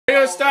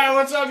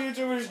What's up,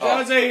 YouTubers?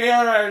 Johnzza here,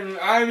 and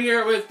I'm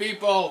here with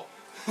people.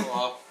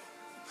 Hello.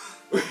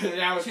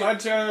 Now with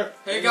Hunter.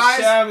 Hey guys,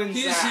 Sam and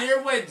he's Zach.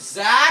 here with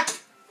Zach.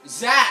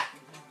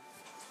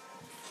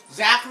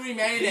 Zachary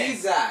made it.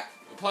 Zach.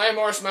 Playing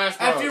more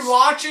Smash-Bros. If you're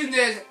watching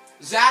this,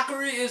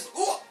 Zachary is.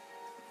 Ooh.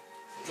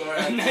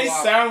 Sorry,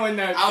 Nice sound when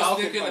that. I was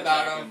thinking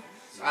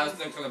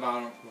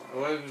about him.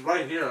 Well, it's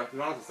right here. You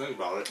don't have to think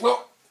about it.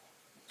 Well,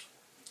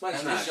 I'm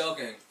I'm just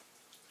joking.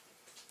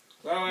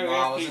 Well, we No, I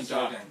have wasn't pizza.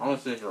 joking. I'm gonna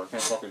sit here. I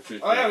can't fucking see.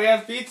 Oh yeah, we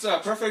have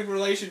pizza. Perfect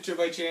relation to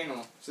my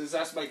channel, since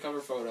that's my cover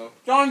photo.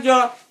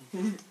 Johnzza.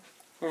 Come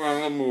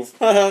on, let's move.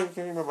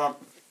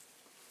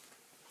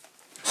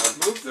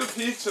 Move the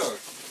pizza.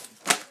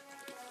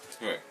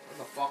 What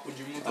the fuck would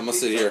you move? I'm gonna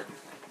sit here.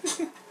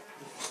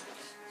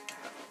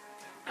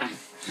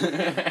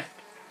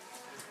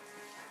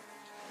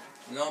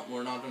 No,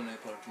 we're not doing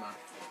it, man.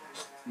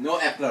 No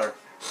Epler.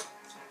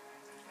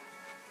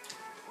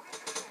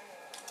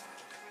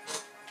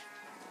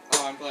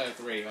 Oh, I'm player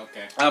 3.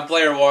 Okay. I'm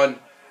player 1.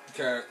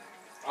 Okay,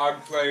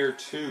 I'm player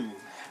 2.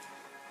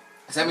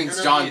 That means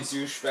I'm John. gonna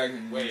be a douchebag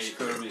and Wait. use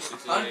Kirby.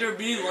 Hunter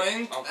be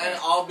Link, Okay. and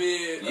I'll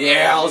be.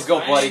 Yeah, let's go,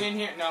 Is my buddy. name in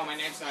here? No, my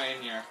name's not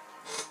in here.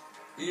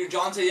 You,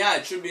 Johnzza, yeah,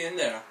 it should be in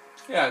there.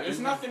 Yeah. There's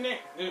nothing in.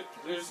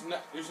 There's no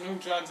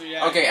Johnzza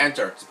yet. Okay,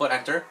 enter. Just put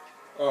enter.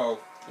 Oh,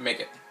 Make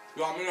it.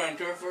 You want me to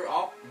enter for?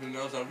 Oh, who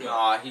knows how to do it?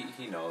 Nah,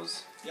 he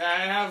knows. Yeah,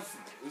 I have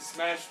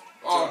Smash.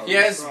 Oh, He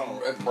has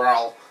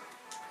Bro.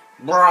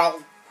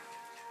 Bro.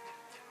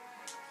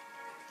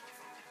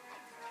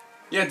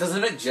 Yeah,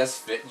 doesn't it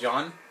just fit,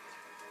 John?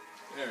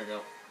 There we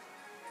go.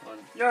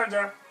 Yeah.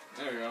 There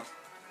we go.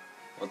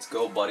 Let's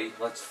go, buddy.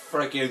 Let's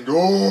freaking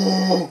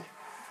go.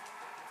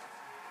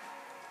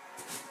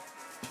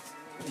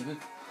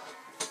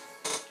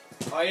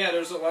 Oh yeah,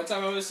 there's one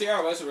time I was here.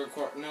 I wasn't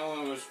recording. No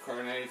one was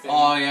recording anything.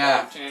 Oh, yeah.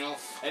 On the channel,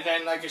 and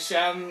then like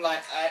Hashem,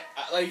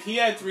 like he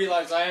had 3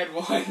 lives. I had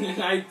 1,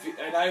 and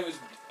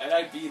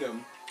I beat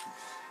him.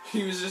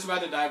 He was just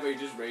about to die, but he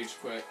just rage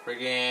quit.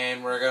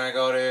 Freaking, we're gonna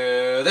go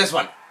to this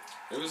one.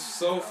 It was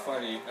so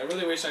funny. I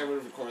really wish I would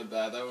have recorded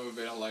that. That would have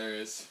been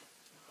hilarious.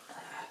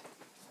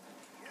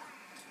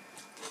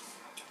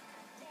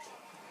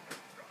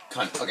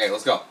 Cunt. Okay,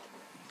 let's go.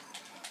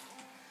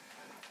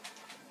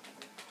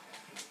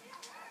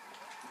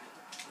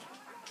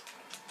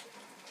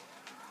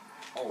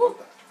 Oh, what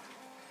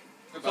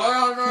the?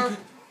 Sorry, Hunter.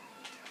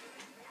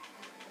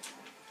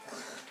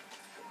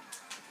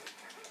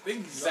 I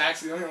think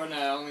Zach's the only one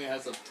that only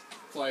has a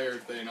player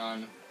thing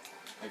on,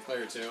 like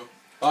player 2.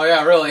 Oh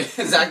yeah, really?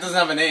 Zach doesn't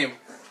have a name.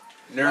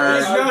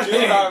 Nerd. I do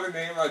have a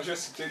name, I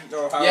just didn't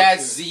know how Yeah, to.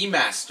 it's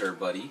Z-Master,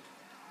 buddy.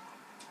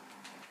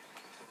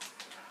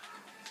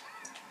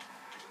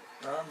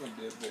 I'm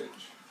a dead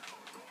bitch.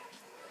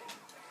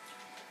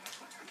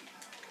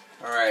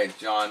 Alright,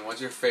 John,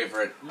 what's your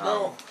favorite,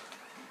 No.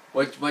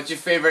 what's your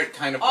favorite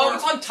kind of Oh, worm?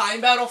 it's on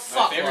time battle. My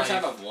Fuck. favorite life.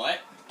 type of what?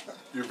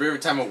 Your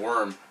favorite time of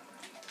worm?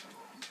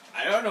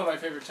 I don't know my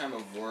favorite type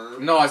of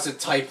worm. No, it's a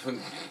type.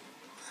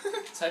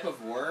 Type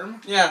of worm?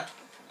 Yeah.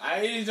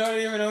 I don't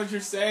even know what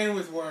you're saying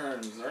with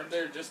worms. Aren't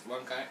there just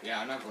one kind? Yeah,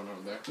 I'm not going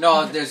over there.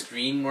 No, there's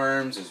green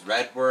worms, there's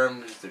red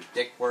worms, there's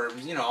dick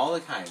worms, you know, all the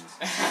kinds.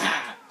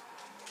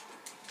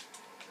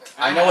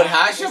 I know what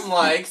Hashem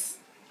likes.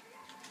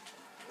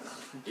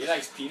 He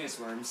likes penis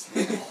worms.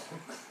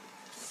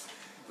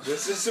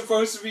 This is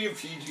supposed to be a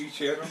PG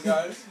channel,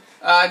 guys.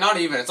 Not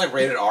even. It's like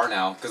rated R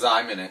now, because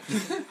I'm in it.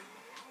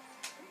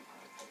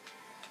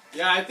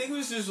 Yeah, I think it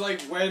was just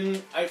like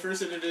when I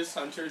first introduced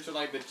Hunter to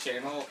like the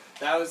channel.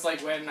 That was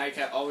like when I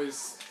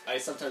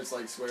sometimes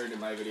like swear in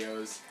my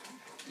videos.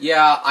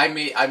 Yeah, I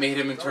made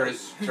him turn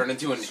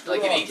into Screw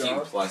like an off, 18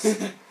 John. plus.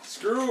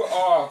 Screw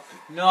off.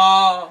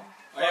 No.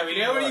 Oh yeah, we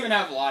don't even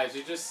have lives.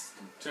 We just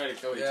try to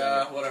kill each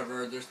Yeah, other.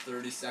 whatever. There's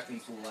 30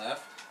 seconds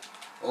left.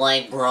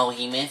 Like, bro,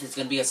 he meant it's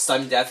gonna be a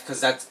sudden death, because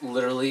that's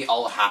literally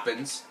all that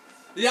happens.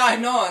 Yeah, I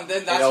know, and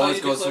then that's It how always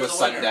you goes to declare a the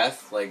sudden winner.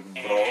 death, like,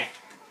 bro.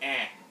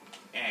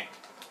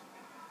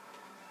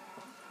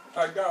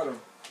 I got him.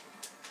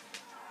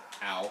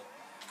 Ow.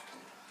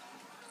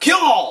 Kill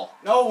all!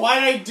 No,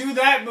 why did I do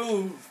that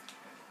move?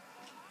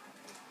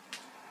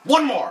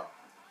 One more!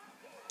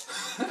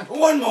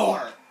 One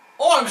more!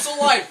 Oh, I'm still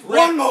alive.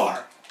 One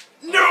more!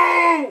 No!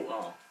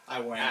 Oh.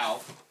 I went.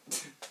 Ow.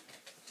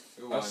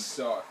 Who I won?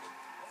 suck.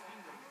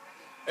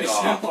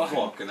 Oh,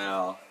 fucking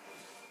hell.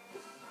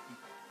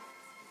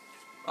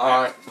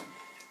 Alright.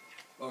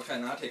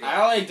 Okay, now take it.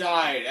 I only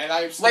died, and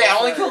I'm still Wait, I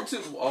only hurt.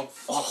 killed 2. Oh,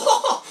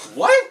 fuck.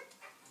 What?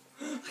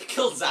 I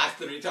killed Zach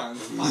 3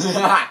 times.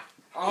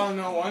 Oh,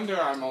 no wonder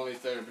I'm only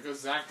 3rd, because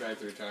Zach died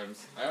 3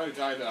 times. I only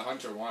died to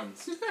Hunter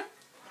once.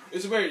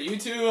 It's weird, you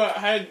two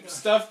had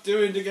stuff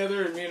doing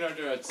together, and me and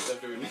Hunter had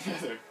stuff doing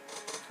together.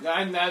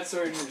 Not in that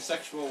sort of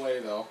sexual way,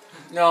 though.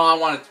 No, I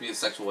want it to be a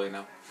sexual way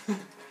now.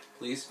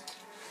 Please?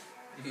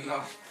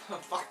 No.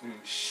 Fucking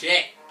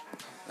shit.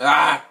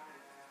 Ah!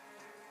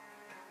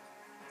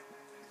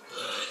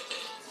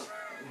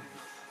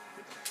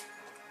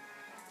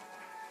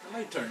 I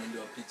might turn into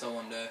a pizza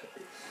one day.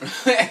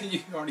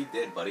 You already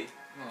did, buddy.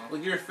 Oh.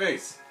 Look at your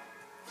face.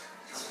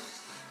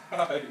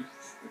 Nice.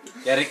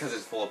 Get it? Because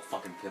it's full of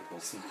fucking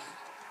pimples.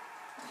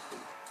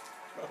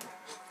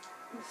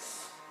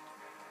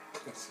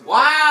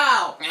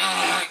 Wow!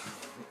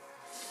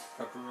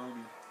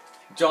 Pepperoni.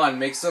 John,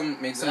 make some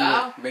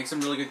Yeah?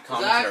 really good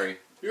commentary.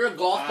 You're a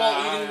golf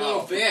ball eating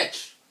little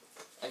bitch.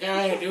 I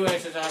can't really do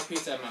it since I have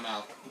pizza in my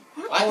mouth.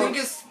 I think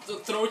his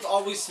throat's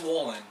always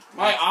swollen.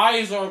 My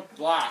eyes are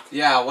black.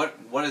 Yeah,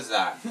 what is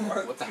that?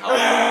 What the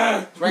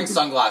hell? He's wearing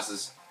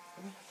sunglasses.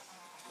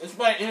 It's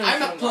my inner I'm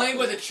not sunglasses. playing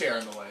with a chair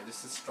in the way. This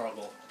is a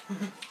struggle.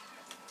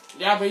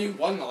 Yeah, but you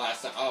won the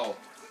last time. Oh.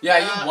 Yeah,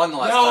 you won the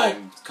last No.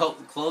 time.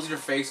 Close your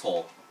face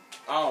hole.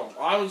 Oh,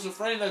 I was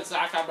afraid that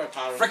Zach had my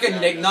powers. Frickin'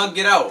 Nick Nug,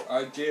 get out!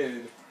 I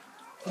did.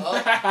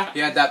 Oh. He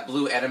had that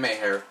blue anime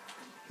hair.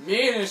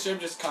 Me and his ship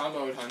just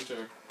comboed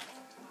Hunter.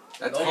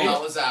 That's No, called,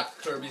 that was Zack.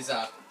 Kirby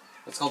Zack.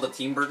 that's called a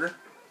team burger.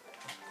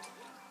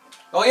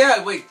 Oh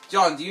yeah, wait,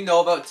 John, do you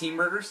know about team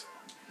burgers?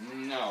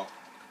 No.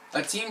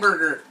 A team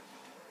burger,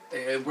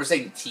 we're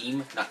saying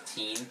team, not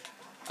teen.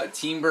 A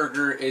team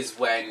burger is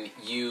when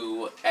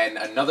you and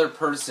another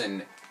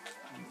person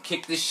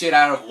kick the shit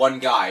out of one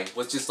guy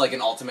with just like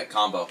an ultimate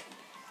combo.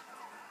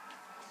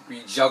 Where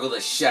you juggle the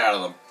shit out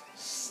of them.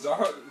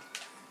 Stop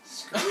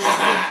screwing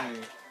with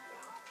me.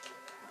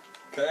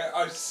 Okay,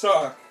 I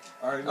suck.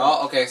 I know.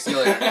 Oh, okay, see you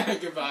later.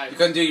 Goodbye. You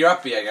couldn't do your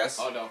up B, I guess.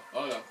 Oh no.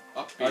 Oh no.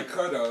 Up I B.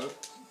 could've.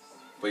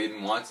 But you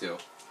didn't want to.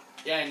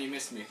 Yeah, and you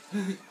missed me.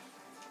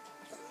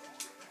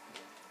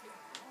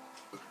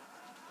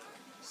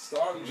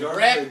 Stop jumping.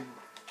 Rip.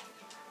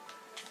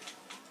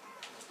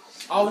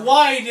 Oh,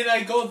 why did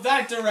I go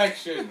that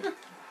direction?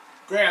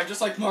 Great, I'm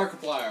just like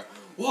Markiplier.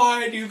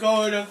 Why do you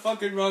go in a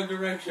fucking wrong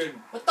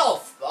direction? What the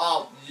f-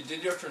 Oh, you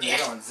did your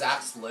tornado on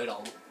Zack's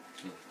little.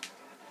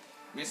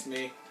 Miss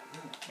me.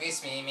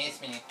 Miss me,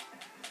 miss me.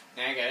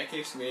 Okay,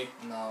 kiss me.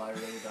 No, I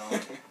really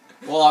don't.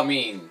 Well, I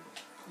mean,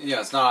 you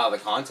know, it's not out of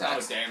the Oh,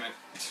 context. damn it.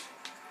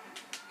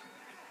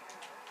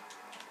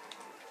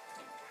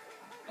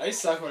 I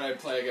suck when I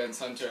play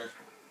against Hunter.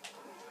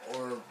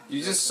 Or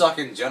You just suck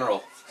in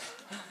general.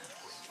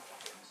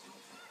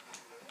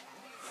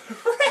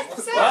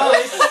 Well,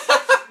 at least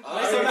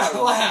I'm not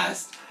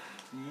last.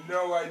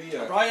 No I'm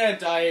idea. probably gonna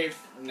die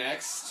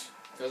next.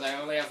 Because I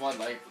only have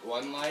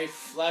one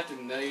life left,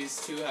 and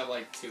these two have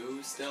like 2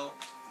 still.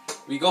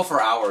 We go for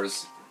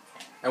hours.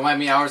 And when I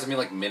mean hours, I mean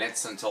like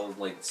minutes until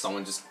like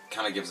someone just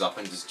kind of gives up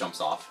and just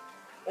jumps off.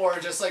 Or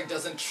just like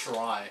doesn't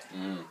try.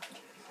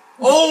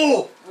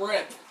 Oh!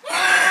 Rip.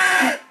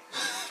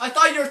 I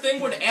thought your thing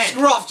would end.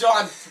 Screw off,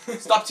 John!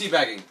 Stop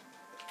teabagging.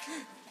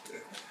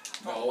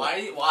 Oh,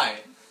 why?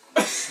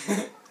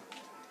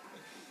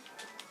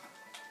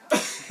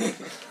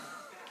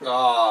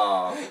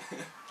 Oh.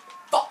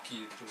 Fuck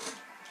you.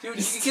 Dude,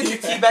 you can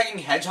get the teabagging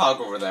hedgehog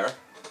over there.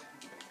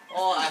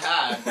 Well, I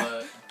had,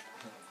 but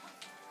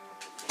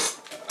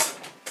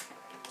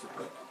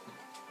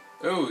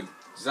Ooh,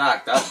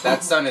 Zach,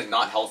 that sounded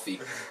not healthy.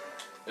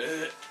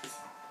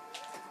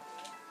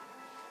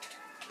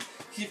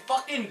 he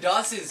fucking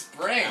does his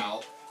brain.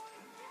 Ow.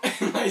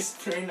 My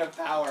spring of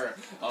power.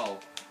 Oh.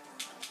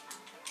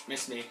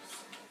 Miss me.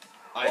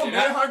 I Oh, did me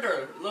and not.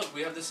 Hunter. Look,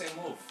 we have the same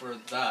move for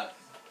that.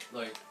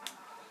 Like,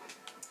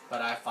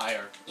 but I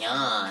fire.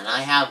 Yeah, and I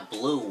have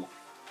blue.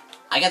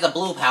 I got the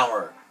blue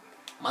power.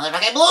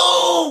 Motherfucking blue!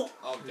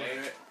 Oh,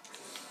 damn it.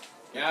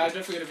 Yeah, I'm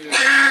definitely gonna be the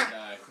first to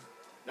die.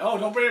 No,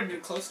 don't bring him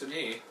close to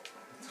me.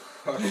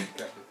 Okay.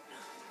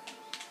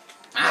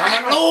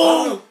 Ah,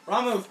 blue!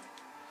 Wrong move.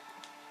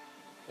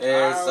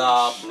 Is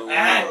Ouch. blue.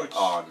 Ouch.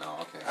 Oh no,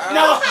 okay.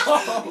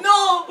 No!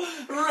 No!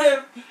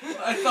 Rip!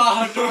 I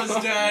thought Hunter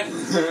was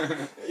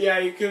dead. Yeah,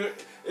 you could.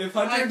 If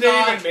Hunter I didn't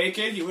thought- even make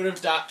it, you would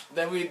have died.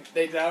 Then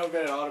they'd now have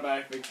been an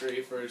automatic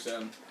victory for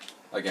him.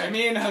 Okay. And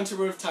me and Hunter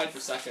would have tied for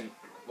second.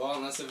 Well,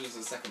 unless it was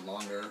a second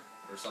longer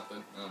or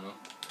something. I don't know.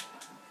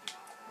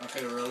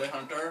 Okay, really,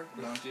 Hunter?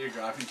 Don't do your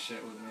grabbing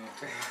shit with me.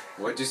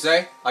 What'd you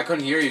say? I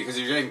couldn't hear you because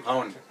you're getting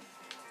pwned.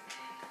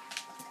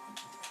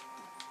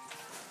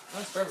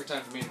 That's perfect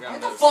time for me to grab Why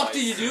the those fuck dice.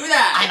 do you do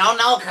that? I don't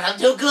know, cause I'm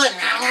too good.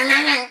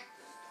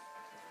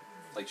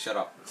 Like, shut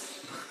up.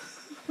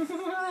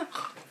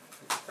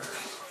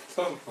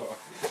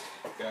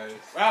 Guys.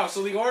 Wow,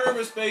 so the order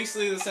was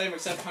basically the same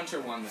except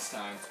Hunter won this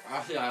time.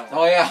 Actually, I won't.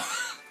 Oh yeah.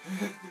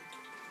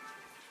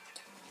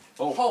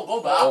 Oh,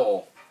 go back.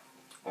 Oh.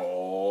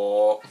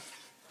 Oh.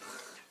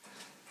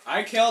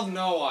 I killed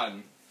no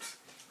one.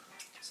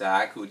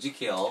 Zach, who'd you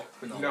kill?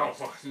 No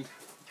one.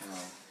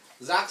 Oh.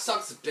 Zack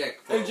sucks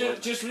dick. Hey,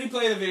 just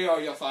replay the video,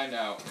 you'll find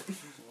out.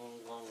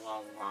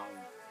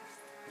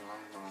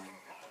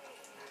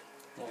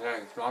 Okay,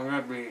 so I'm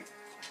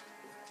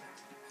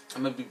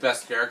gonna be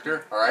best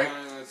character, alright?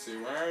 Let's see,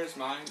 where is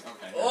mine?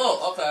 Okay.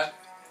 Oh, okay.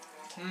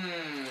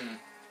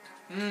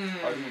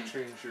 How do you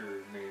change your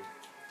name?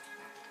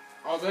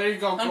 Oh, there you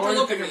go. Hunter, Go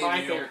look and at pick me,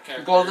 my you. favorite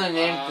character. Go to the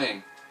name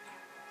thing.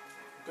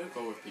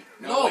 Go with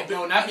Pikachu. No, wait,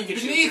 no, not Pikachu.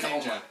 beneath- Greninja.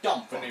 oh my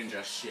dumb Greninja.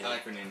 fucking shit. I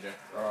like Greninja.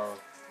 Oh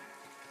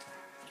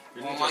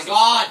Greninja's my so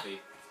God. fluffy.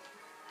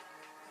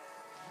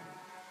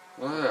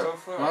 Where? the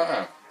fuck?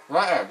 Where?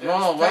 Right here.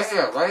 No, right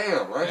here. Right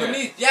here. Right here.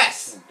 Beneath,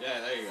 yes!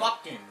 Yeah, there you go.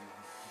 Fucking.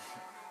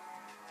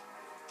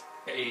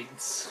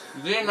 AIDS.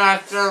 Z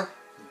Master.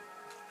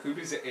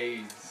 Cooties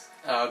AIDS.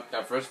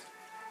 First.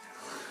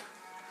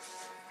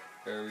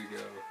 There we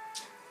go.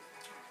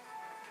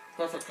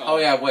 Perfect color. Oh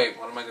yeah, wait.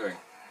 What am I doing?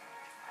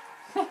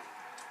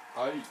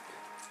 Ike.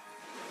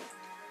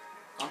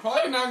 I'm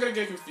probably not gonna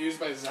get confused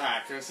by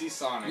Zach because he's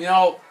Sonic. You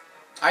know,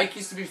 Ike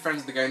used to be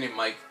friends with a guy named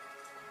Mike.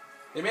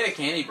 They made a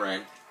candy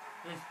brand.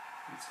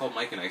 It's called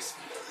Mike and Ice.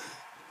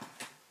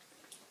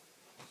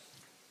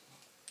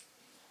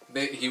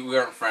 We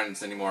weren't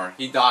friends anymore.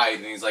 He died,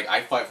 and he's like,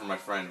 I fight for my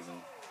friends.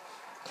 And...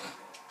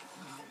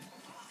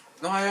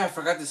 No, I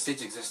forgot this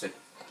stage existed.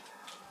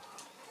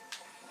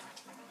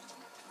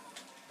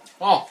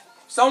 Oh,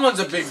 someone's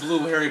a big blue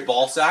hairy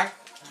ball sack.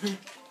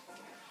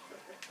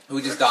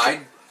 Who just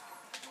died.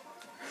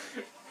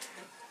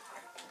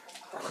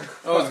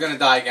 Oh, he's gonna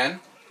die again.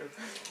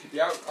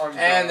 Yeah, I'm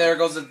And there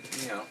goes the,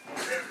 you know.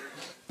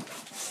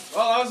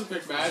 Well, that was a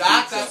big match.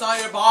 Zach, that's not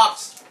your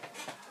box.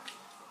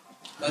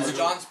 That's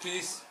John's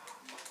piece.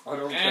 I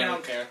don't I care.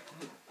 don't care.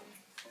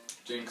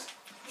 Jinx.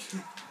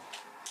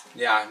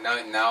 Yeah, now,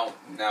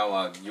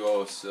 you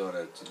owe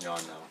soda to John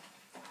now.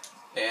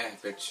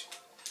 Bitch.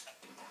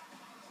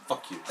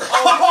 Fuck you. Yo,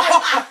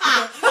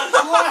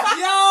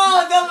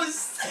 that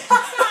was.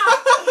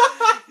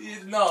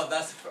 No,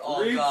 that's.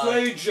 Oh,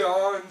 Replay God.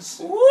 John's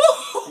Woo!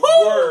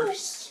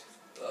 worst.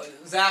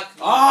 Zach,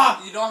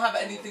 Ah! you don't have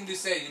anything to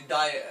say. You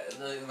die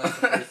in like the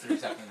first 3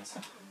 seconds.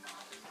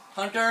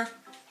 Hunter,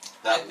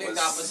 I think that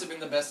must have been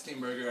the best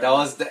team burger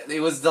ever. It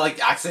was like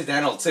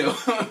accidental too.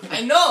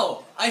 I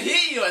know! I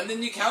hit you and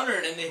then you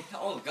countered and they.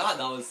 Oh God,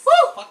 that was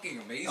fucking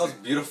amazing. That was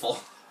beautiful.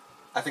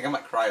 I think I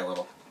might cry a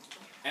little.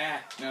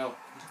 No.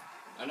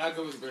 I'm not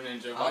good with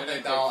Greninja. I don't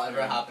think that'll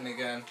ever happen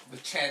again. The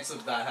chance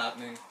of that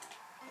happening.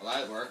 Well,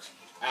 that worked.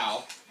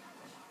 Ow.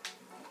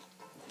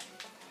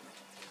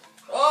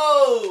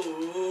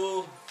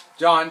 Oh!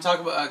 John, talk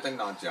about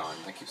not John.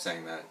 I keep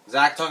saying that.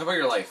 Zach, talk about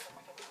your life.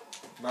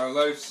 My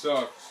life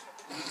sucks.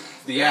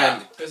 The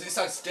end. Because he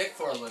sucks dick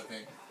for a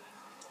living.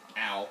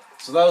 Ow.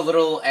 So that was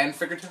literal and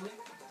figuratively.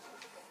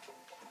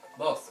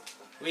 Both.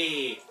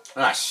 Wee.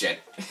 Ah shit.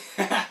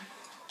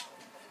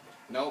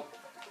 Nope.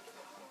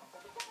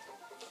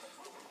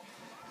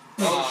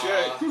 Oh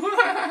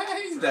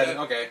shit. He's dead.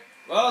 Okay.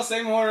 Well,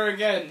 same order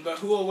again, but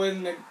who will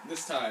win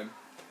this time?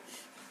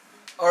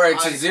 All right,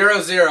 so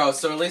 0-0.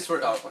 So at least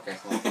we're. Oh, okay.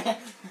 Well,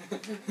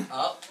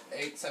 Up.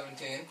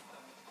 8-17.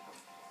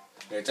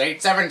 it's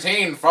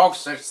 8-17,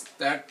 folks. It's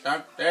there.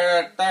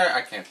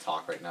 I can't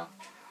talk right now.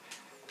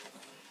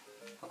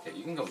 Okay,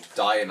 you can go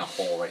die in a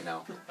hole right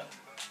now.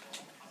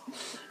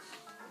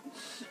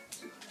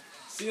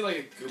 See like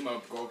a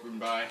Goomba groping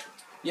by.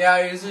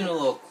 Yeah, he's in a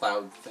little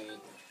cloud thingy.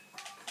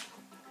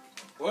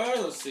 What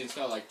are those things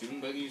called? Like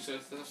Doom Buggies or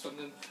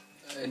something?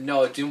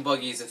 No, a Doom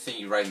Buggy is a thing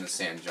you ride in the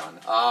sand, John.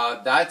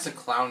 That's a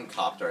clown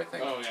copter, I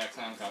think. Oh yeah,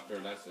 Clown Copter,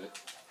 that's it.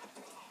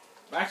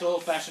 Back to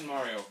old-fashioned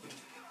Mario.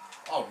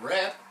 Oh,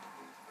 rip.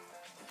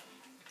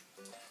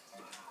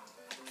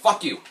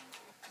 Fuck you.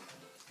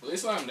 At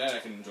least when I'm dead, I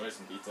can enjoy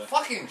some pizza.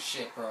 Fucking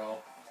shit, bro.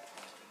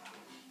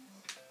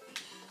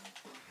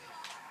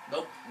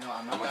 Nope. No,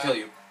 I'm I'm not. gonna kill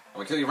you. I'm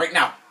gonna kill you right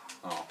now.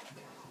 Oh.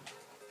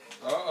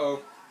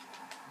 Uh-oh.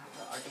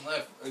 I can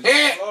live.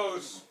 It's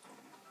close.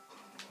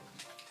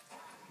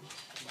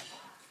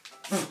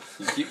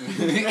 You keep you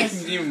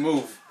didn't even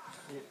move.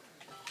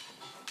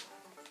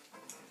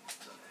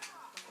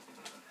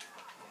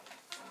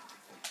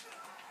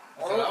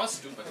 So that was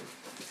stupid.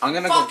 I'm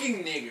gonna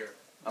Fucking nigger.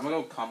 I'm gonna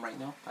go come right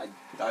now.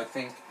 I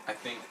think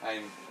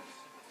I'm.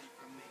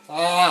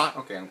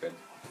 Okay, I'm good.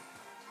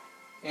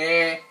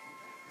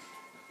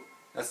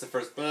 That's the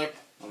first burp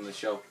on the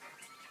show.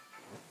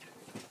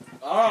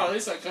 Oh, at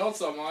least I killed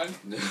someone.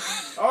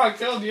 Oh, I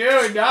killed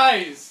you,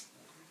 nice!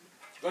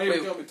 But you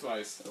Wait. killed me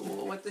twice.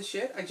 What the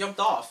shit? I jumped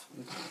off.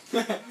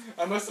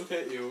 I must have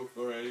hit you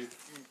already.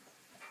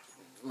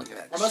 Look at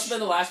that. I must have been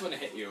the last one to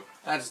hit you.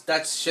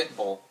 That's shit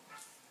bull.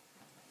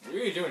 What are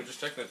you doing? Just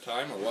checking the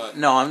time or what?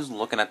 No, I'm just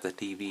looking at the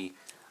TV.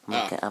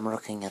 I'm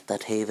looking at the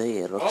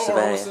TV. It Oh, looks we're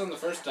very. almost on the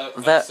first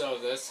episode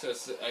of this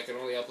because I can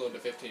only upload to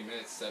 15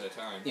 minutes at a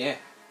time. Yeah.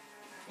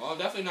 Well, I'm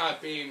definitely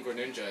not being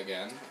Greninja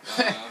again.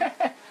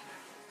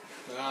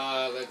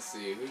 Let's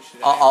see. Who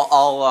should I'll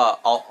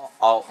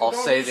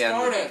say the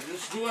Start end. it.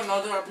 Just do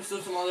another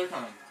episode some other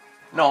time.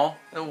 No,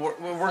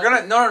 we're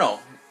gonna no. No,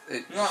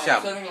 Sham,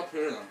 I'm setting up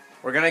here then.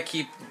 we're gonna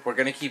keep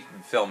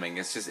filming.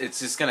 It's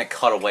just gonna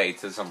cut away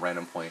to some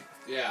random point.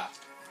 Yeah.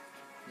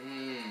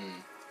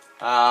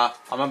 I'm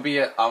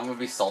gonna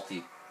be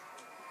salty.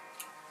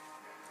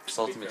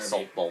 Salty Kirby.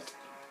 McSalt bolt.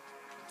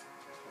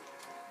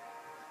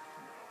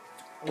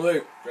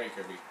 Wait, Great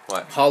Kirby.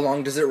 What? how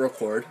long does it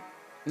record?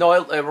 No,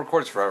 it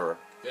records forever.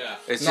 Yeah.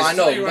 It's No, just I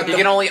know, but you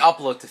can only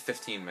upload to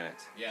 15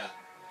 minutes. Yeah.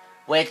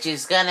 Which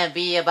is gonna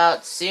be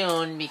about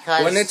soon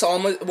because. When it's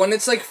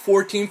like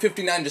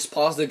 14:59, just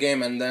pause the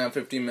game and then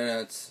 15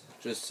 minutes.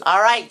 Just.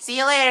 Alright, see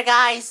you later,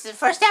 guys. The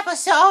first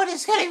episode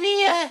is gonna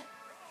be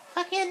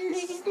Fucking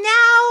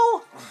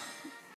no!